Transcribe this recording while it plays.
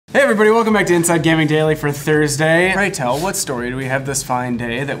Hey everybody, welcome back to Inside Gaming Daily for Thursday. Pray tell, what story do we have this fine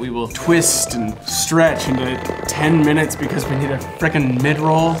day that we will twist and stretch into 10 minutes because we need a frickin'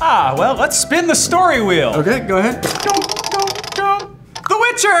 mid-roll? Well, let's spin the story wheel. Okay, go ahead. The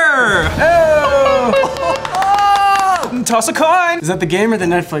Witcher! Oh! Toss a coin. Is that the game or the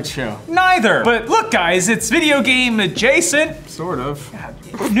Netflix show? Neither. But look, guys, it's video game adjacent. Sort of.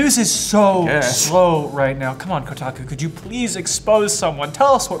 News is so Yes. slow right now. Come on, Kotaku, could you please expose someone?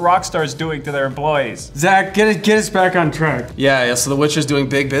 Tell us what Rockstar's doing to their employees. Zach, get us back on track. Yeah, so The Witcher's doing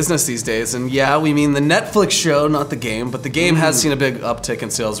big business these days, and yeah, we mean the Netflix show, not the game, but the game has seen a big uptick in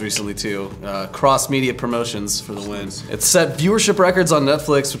sales recently too. Cross-media promotions for the win. It set viewership records on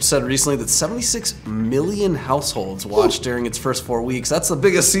Netflix, which said recently that 76 million households watched during its first 4 weeks. That's the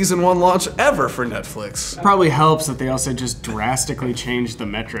biggest season 1 launch ever for Netflix. Probably helps that they also just drastically changed the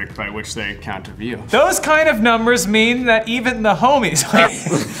metric by which they count a view. Those kind of numbers mean that even the homies,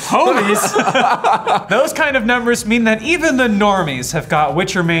 Homies! those kind of numbers mean that even the normies have got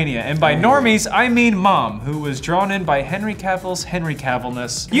Witcher mania. And by normies, I mean Mom, who was drawn in by Henry Cavill's Henry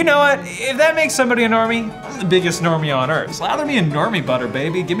Cavillness. You know what? If that makes somebody a normie, I'm the biggest normie on earth. Slather me in normie butter,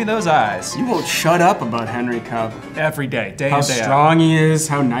 baby. Give me those eyes. You won't shut up about Henry Cavill. Every day, day How in, day out. strong he is,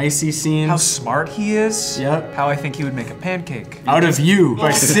 how nice he seems. How smart he is. Yep. How I think he would make a pancake. Out of you,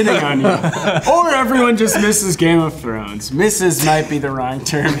 by sitting on you. Or everyone just misses Game of Thrones. Misses might be the wrong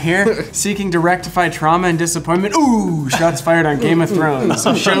term here. Seeking to rectify trauma and disappointment. Ooh, shots fired on Game of Thrones.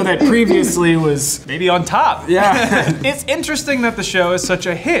 A show that previously was, Maybe on top. yeah. It's interesting that the show is such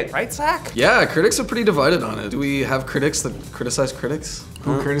a hit, right, Zach? Yeah, critics are pretty divided on it. Do we have critics that criticize critics?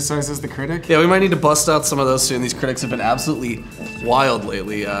 Who criticizes the critic? Yeah, we might need to bust out some of those soon. These critics have been absolutely wild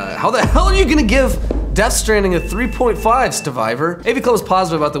lately. How the hell are you gonna give Death Stranding a 3.5, Survivor? AV Club was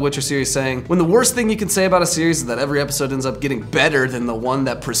positive about the Witcher series, saying, when the worst thing you can say about a series is that every episode ends up getting better than the one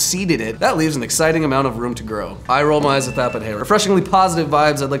that preceded it, that leaves an exciting amount of room to grow. I roll my eyes at that, but hey, refreshingly positive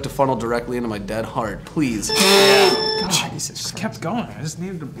vibes I'd like to funnel directly into my dead heart. Please. Just kept going. I just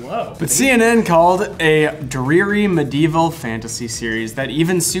needed to blow. But CNN called a dreary medieval fantasy series that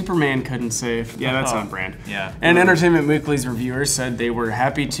even Superman couldn't save. Yeah, that's on brand. Yeah. And Entertainment Weekly's reviewers said they were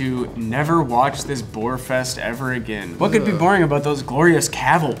happy to never watch this bore fest ever again. What could be boring about those glorious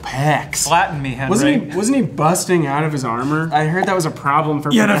Cavill pecs? Flatten me, Henry. Wasn't he busting out of his armor? I heard that was a problem for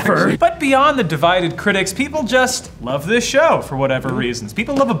production. But beyond the divided critics, people just love this show for whatever reasons.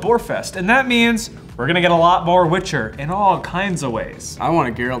 People love a Borefest, and that means we're gonna get a lot more Witcher in all kinds of ways. I want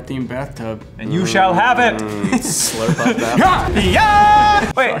a Geralt-themed bathtub. And you shall have it. Slurp up that.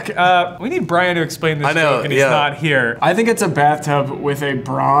 Yeah! Wait, we need Brian to explain this I know, joke, and he's yeah. not here. I think it's a bathtub with a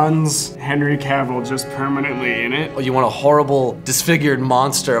bronze Henry Cavill just permanently in it. You want a horrible, disfigured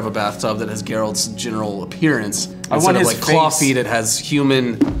monster of a bathtub that has Geralt's general appearance. I Instead want of his like claw face. feet, it has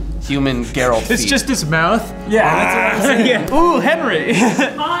human Geralt feet. It's just his mouth. Yeah, that's what I'm saying. Yeah. Ooh, Henry.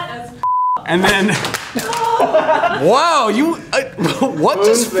 And then Wow, what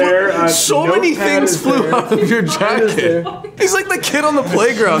just flew? So many things flew out of your jacket. He's like the kid on the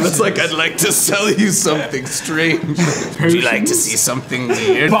playground that's like, I'd like to sell you something strange. Would you like to see something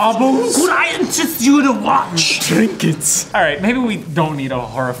weird? baubles, Would I interest you to watch? trinkets. All right, maybe we don't need a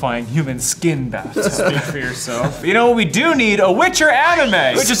horrifying human skin bath to speak for yourself. You know what we do need? A Witcher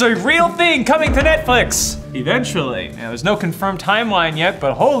anime, which is a real thing coming to Netflix eventually. Now, there's no confirmed timeline yet,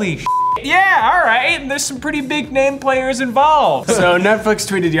 but holy shit. Yeah, all right, and there's some pretty big name players involved. So Netflix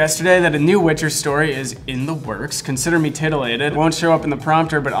tweeted yesterday that a new Witcher story is in the works. Consider me titillated. It won't show up in the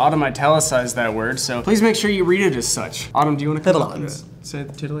prompter, but Autumn italicized that word, so please make sure you read it as such. Autumn, do you want to come up and say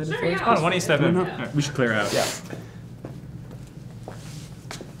titillated for us? Hold on, why don't you step in? We should clear out. Yeah.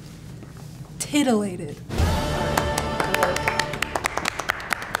 Titillated.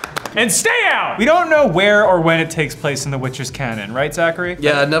 And stay out! We don't know where or when it takes place in The Witcher's canon, right, Zachary?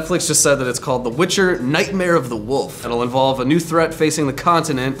 Yeah, Netflix just said that it's called The Witcher Nightmare of the Wolf. It'll involve a new threat facing the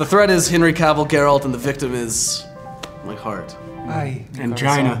continent. The threat is Henry Cavill Geralt, and the victim is my heart.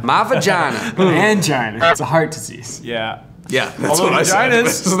 Angina. My vagina. Angina. It's a heart disease. Yeah. Yeah, that's Although what I said.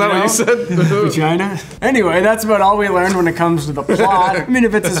 vaginas, Isn't that what you said? Vagina? Anyway, that's about all we learned when it comes to the plot. I mean,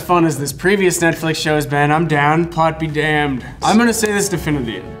 if it's as fun as this previous Netflix show has been, I'm down. Plot be damned. I'm gonna say this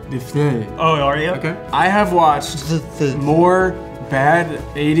definitively. Oh, are you? Okay. I have watched more bad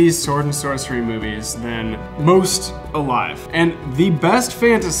 80s sword and sorcery movies than most alive. And the best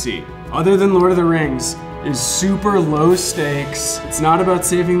fantasy, other than Lord of the Rings, is super low stakes. It's not about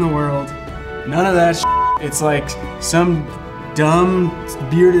saving the world. None of that shit. It's like some dumb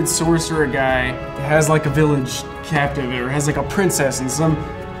bearded sorcerer guy that has like a village captive or has like a princess and some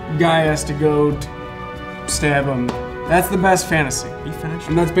guy has to go stab him. That's the best fantasy. You finished?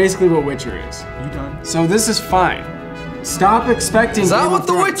 And that's basically what Witcher is. You done? So this is fine. Stop expecting. Is that Game what of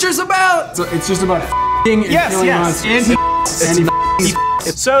The Thrones. Witcher's about? So it's just about f***ing and Yes, killing yes. monsters. And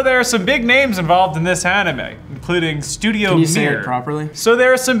So there are some big names involved in this anime, including Studio Can you say Mir. it properly? So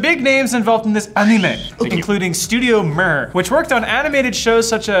there are some big names involved in this anime, including Studio Mir, which worked on animated shows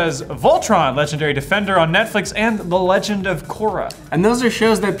such as Voltron, Legendary Defender on Netflix, and The Legend of Korra. And those are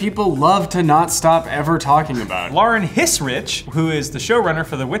shows that people love to not stop ever talking about. Lauren Hissrich, who is the showrunner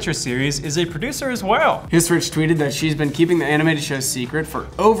for the Witcher series, is a producer as well. Hissrich tweeted that she's been keeping the animated show secret for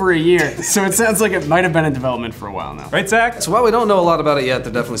over a year, so it sounds like it might have been in development for a while now. Right, Zach? So while we don't know a lot about it yet,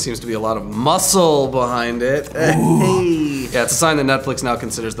 there definitely seems to be a lot of muscle behind it. Hey. Yeah, it's a sign that Netflix now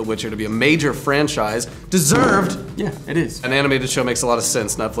considers The Witcher to be a major franchise. Deserved. Yeah, it is. An animated show makes a lot of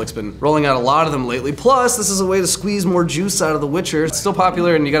sense. Netflix been rolling out a lot of them lately. Plus, this is a way to squeeze more juice out of The Witcher. It's still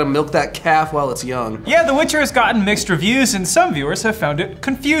popular and you gotta milk that calf while it's young. Yeah, The Witcher has gotten mixed reviews and some viewers have found it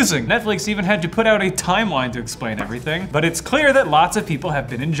confusing. Netflix even had to put out a timeline to explain everything, but it's clear that lots of people have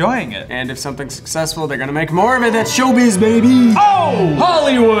been enjoying it. And if something's successful, they're gonna make more of it. That's showbiz, baby. Oh!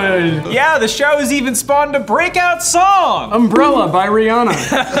 Hollywood! Yeah, the show has even spawned a breakout song! Umbrella by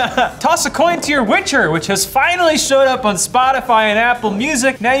Rihanna. Toss a coin to your Witcher, which has finally showed up on Spotify and Apple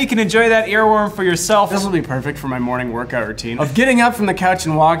Music. Now you can enjoy that earworm for yourself. This will be perfect for my morning workout routine of getting up from the couch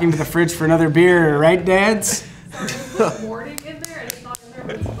and walking to the fridge for another beer, right, dads? Morning in there and it's not in there,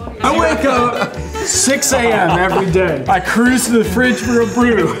 but it's funny. I wake up 6 a.m. every day. I cruise to the fridge for a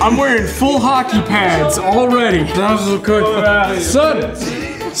brew. I'm wearing full hockey pads already.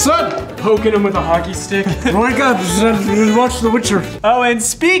 Son, poking him with a hockey stick. Wake up, son, watch The Witcher. Oh, and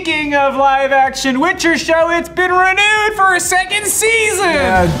speaking of live action Witcher show, it's been renewed for a second season!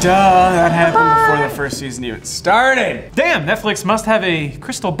 Duh, that happened before the first season even started. Damn, Netflix must have a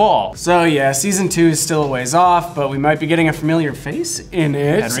crystal ball. So yeah, season 2 is still a ways off, but we might be getting a familiar face in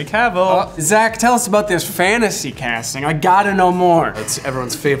it. Henry Cavill. Zach, tell us about this fantasy casting. I gotta know more. It's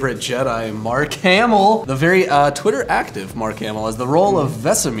everyone's favorite Jedi, Mark Hamill. The very Twitter active Mark Hamill as the role of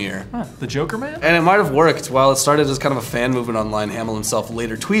Vesemir. Huh, the Joker Man? And it might have worked. While it started as kind of a fan movement online, Hamill himself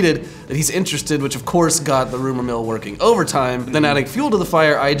later tweeted that he's interested, which of course got the rumor mill working overtime. Then adding fuel to the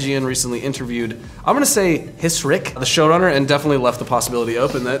fire, IGN recently interviewed, I'm gonna say Hissrich, the showrunner, and definitely left the possibility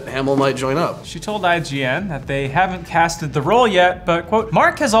open that Hamill might join up. She told IGN that they haven't casted the role yet, but quote,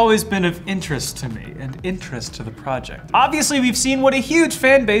 Mark has always been of interest to me and interest to the project. Obviously, we've seen what a huge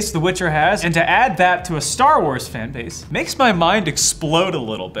fan base The Witcher has, and to add that to a Star Wars fan base makes my mind explode a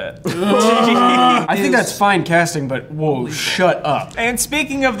little bit. I think that's fine casting, but whoa, shut up. And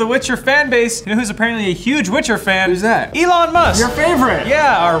speaking of the Witcher fan base, you know who's apparently a huge Witcher fan? Who's that? Elon Musk. Your favorite.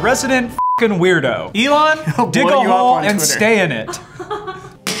 Yeah, our resident f***ing weirdo. Elon, dig a blow you up hole on and Twitter. stay in it.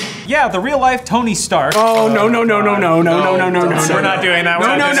 Yeah, the real life Tony Stark. Oh, no. We're not doing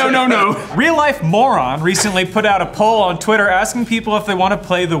that. No. Real life moron recently put out a poll on Twitter asking people if they want to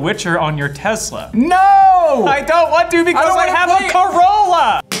play The Witcher on your Tesla. No! I don't want to because I don't I wanna have play a it.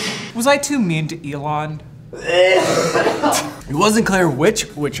 Corolla. Was I too mean to Elon? It wasn't clear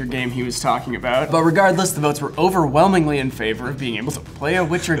which Witcher game he was talking about, but regardless, the votes were overwhelmingly in favor of being able to play a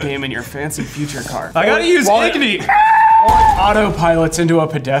Witcher game in your fancy future car. I gotta use While it Igni. autopilots into a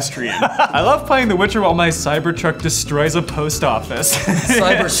pedestrian. I love playing The Witcher while my Cybertruck destroys a post office.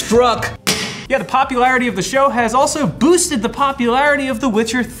 Cyberstruck. Yeah, the popularity of the show has also boosted the popularity of The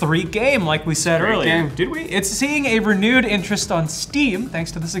Witcher 3 game, like we said earlier. game. Did we? It's seeing a renewed interest on Steam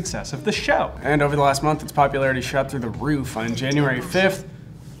thanks to the success of the show. And over the last month, its popularity shot through the roof. On January 5th,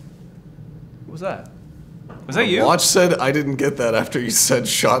 What was that? Was that you? Watch said I didn't get that after you said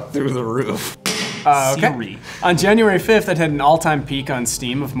shot through the roof. Siri. On January 5th, it had an all-time peak on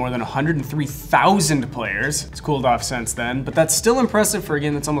Steam of more than 103,000 players. It's cooled off since then, but that's still impressive for a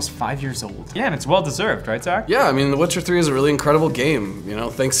game that's almost 5 years old. Yeah, and it's well deserved, right, Zach? Yeah, I mean, The Witcher 3 is a really incredible game. You know,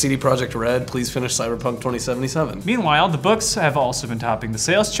 thanks CD Projekt Red. Please finish Cyberpunk 2077. Meanwhile, the books have also been topping the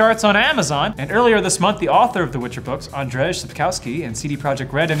sales charts on Amazon, and earlier this month, the author of The Witcher books, Andrzej Sapkowski, and CD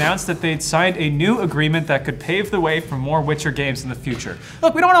Projekt Red announced that they'd signed a new agreement that could pave the way for more Witcher games in the future.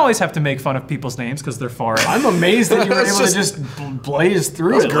 Look, we don't always have to make fun of people's names because they're foreign. I'm amazed that you were It's able to just blaze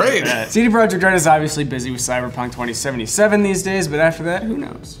through That it. was great. Like that. CD Projekt Red is obviously busy with Cyberpunk 2077 these days, but after that, who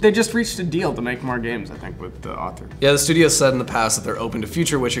knows? They just reached a deal to make more games, I think, with the author. Yeah, the studio said in the past that they're open to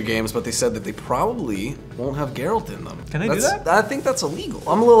future Witcher games, but they said that they probably won't have Geralt in them. Can they do that? I think that's illegal.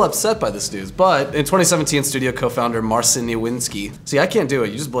 I'm a little upset by this news, but in 2017, studio co-founder Marcin Niewinski. See, I can't do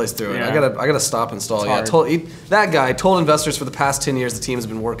it. You just blaze through it. Yeah. I gotta stop install. It's Yeah, hard. that guy told investors for the past 10 years the team has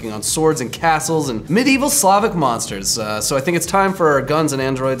been working on swords and castles, castles and medieval Slavic monsters. So I think it's time for our guns and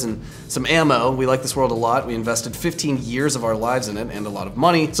androids and some ammo. We like this world a lot. We invested 15 years of our lives in it and a lot of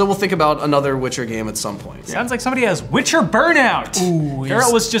money. So we'll think about another Witcher game at some point. Sounds like somebody has Witcher burnout. Ooh,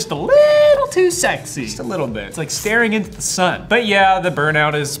 Geralt was just a little too sexy. Just a little bit. It's like staring into the sun. But yeah, the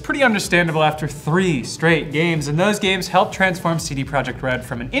burnout is pretty understandable after 3 straight games, and those games helped transform CD Projekt Red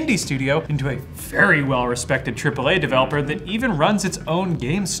from an indie studio into a very well-respected AAA developer that even runs its own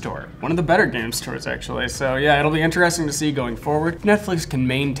game store. One of the better game stores, actually. So yeah, it'll be interesting to see going forward. Netflix can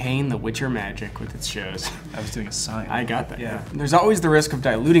maintain the Witcher magic with its shows. I was doing a sign. I got that. Yeah. There's always the risk of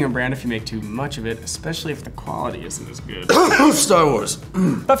diluting a brand if you make too much of it, especially if the quality isn't as good. Star Wars.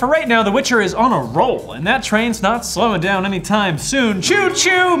 But for right now, The Witcher is on a roll, and that train's not slowing down anytime soon.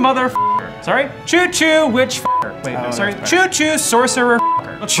 Choo-choo, motherfucker. Sorry? Choo-choo, witch f***er. Wait, no, sorry. Choo-choo, sorcerer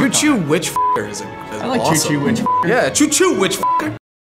f***er. Choo-choo witch f***er is I like awesome. choo-choo witch. Yeah, choo-choo witch f***er.